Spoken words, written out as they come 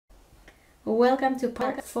Welcome to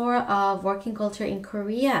part 4 of Working Culture in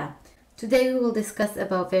Korea. Today we will discuss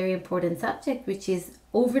about very important subject, which is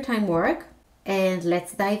overtime work, and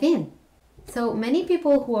let's dive in. So many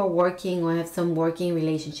people who are working or have some working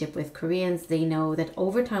relationship with Koreans, they know that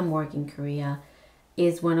overtime work in Korea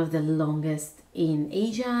is one of the longest in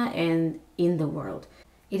Asia and in the world.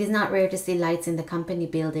 It is not rare to see lights in the company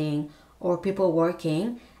building or people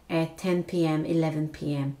working at 10 p.m., 11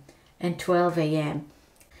 p.m., and 12 a.m.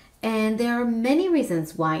 And there are many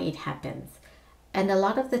reasons why it happens. And a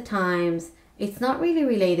lot of the times, it's not really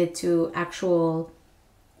related to actual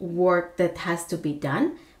work that has to be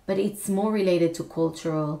done, but it's more related to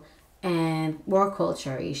cultural and work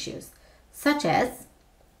culture issues, such as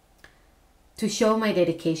to show my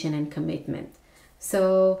dedication and commitment.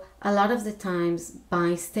 So a lot of the times,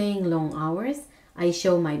 by staying long hours, I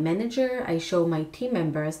show my manager, I show my team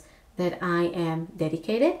members that I am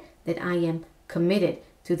dedicated, that I am committed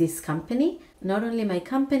to this company, not only my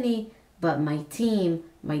company, but my team,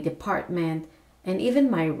 my department, and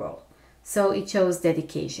even my role. So it shows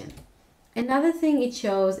dedication. Another thing it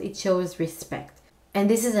shows respect. And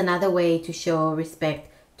this is another way to show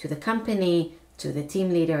respect to the company, to the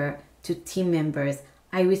team leader, to team members.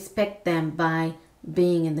 I respect them by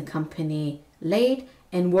being in the company late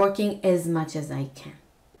and working as much as I can.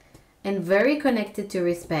 And very connected to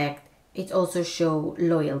respect, it also shows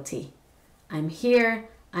loyalty. I'm here,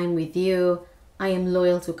 I'm with you, I am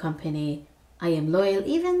loyal to company, I am loyal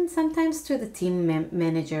even sometimes to the team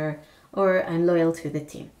manager, or I'm loyal to the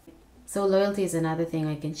team. So loyalty is another thing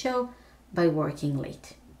I can show by working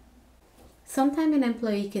late. Sometimes an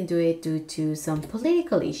employee can do it due to some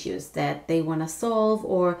political issues that they want to solve,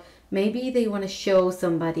 or maybe they want to show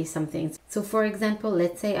somebody something. So for example,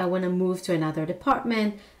 let's say I want to move to another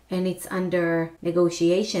department and it's under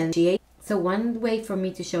negotiation. So one way for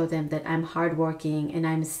me to show them that I'm hardworking and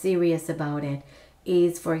I'm serious about it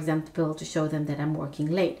is, for example, to show them that I'm working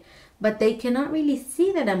late. But they cannot really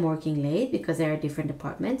see that I'm working late because there are different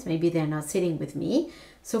departments. Maybe they're not sitting with me.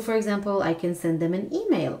 So for example, I can send them an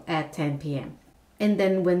email at 10 p.m. And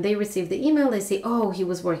then when they receive the email, they say, oh, he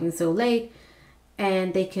was working so late.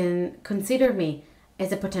 And they can consider me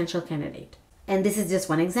as a potential candidate. And this is just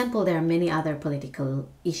one example. There are many other political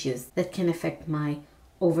issues that can affect my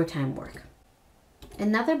overtime work.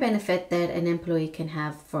 Another benefit that an employee can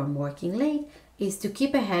have from working late is to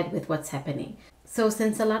keep ahead with what's happening. So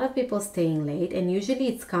since a lot of people staying late, and usually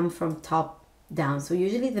it's come from top down, so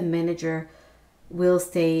usually the manager will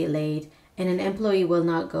stay late and an employee will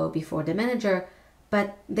not go before the manager,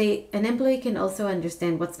 but an employee can also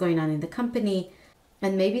understand what's going on in the company,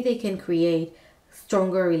 and maybe they can create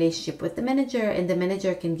stronger relationship with the manager, and the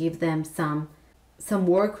manager can give them some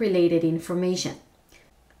work related information.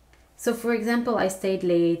 So for example, I stayed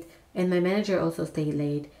late and my manager also stayed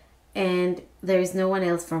late and there is no one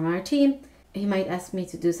else from our team. He might ask me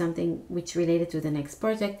to do something which related to the next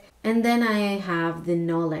project, and then I have the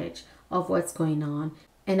knowledge of what's going on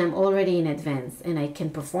and I'm already in advance and I can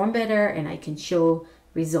perform better and I can show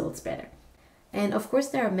results better. And of course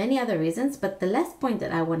there are many other reasons, but the last point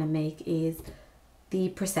that I want to make is the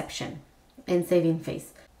perception and saving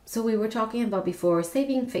face. So we were talking about before,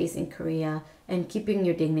 saving face in Korea and keeping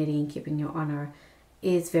your dignity and keeping your honor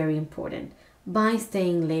is very important. By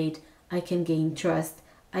staying late, I can gain trust.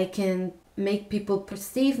 I can make people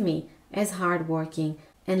perceive me as hardworking,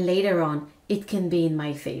 and later on, it can be in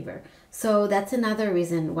my favor. So that's another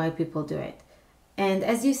reason why people do it. And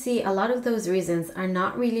as you see, a lot of those reasons are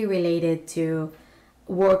not really related to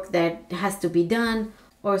work that has to be done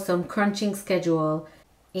or some crunching schedule.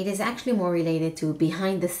 It is actually more related to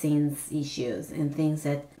behind the scenes issues and things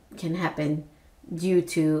that can happen due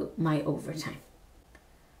to my overtime.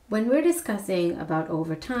 When we're discussing about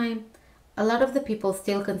overtime, a lot of the people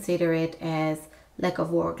still consider it as lack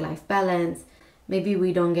of work-life balance. Maybe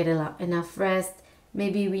we don't get enough rest.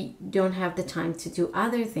 Maybe we don't have the time to do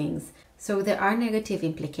other things. So there are negative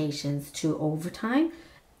implications to overtime,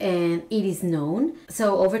 and it is known.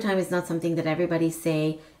 So overtime is not something that everybody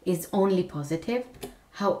say is only positive.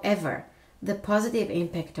 However, the positive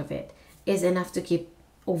impact of it is enough to keep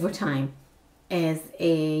overtime as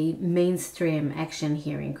a mainstream action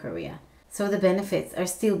here in Korea. So the benefits are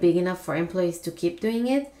still big enough for employees to keep doing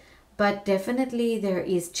it, but definitely there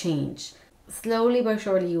is change. Slowly but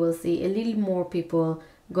surely you will see a little more people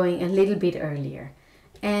going a little bit earlier.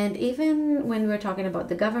 And even when we're talking about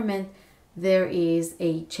the government, there is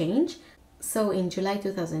a change. So in July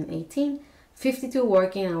 2018, 52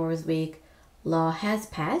 working hours week law has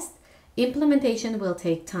passed. Implementation will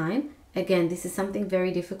take time. Again, this is something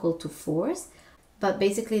very difficult to force, but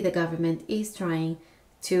basically the government is trying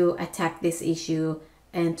to attack this issue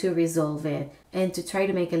and to resolve it and to try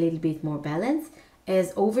to make a little bit more balance,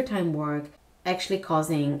 as overtime work actually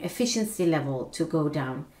causing efficiency level to go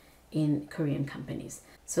down in Korean companies.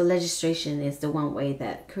 So legislation is the one way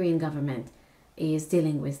that Korean government is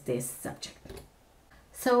dealing with this subject.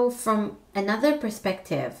 So from another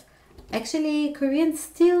perspective, actually Koreans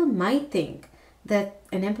still might think that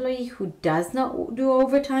an employee who does not do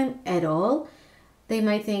overtime at all, they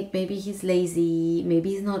might think maybe he's lazy,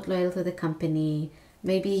 maybe he's not loyal to the company,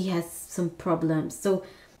 maybe he has some problems. So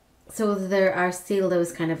there are still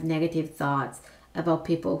those kind of negative thoughts about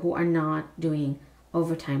people who are not doing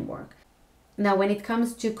overtime work. Now, when it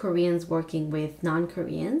comes to Koreans working with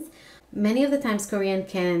non-Koreans, many of the times Korean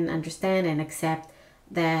can understand and accept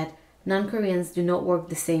that non-Koreans do not work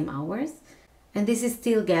the same hours. And this is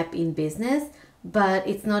still gap in business, but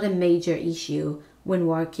it's not a major issue when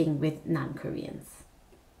working with non-Koreans.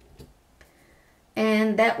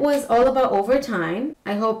 And that was all about overtime.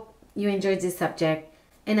 I hope you enjoyed this subject,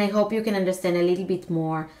 and I hope you can understand a little bit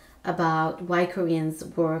more about why Koreans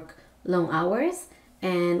work long hours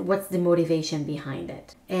and what's the motivation behind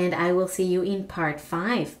it. And I will see you in part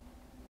 5.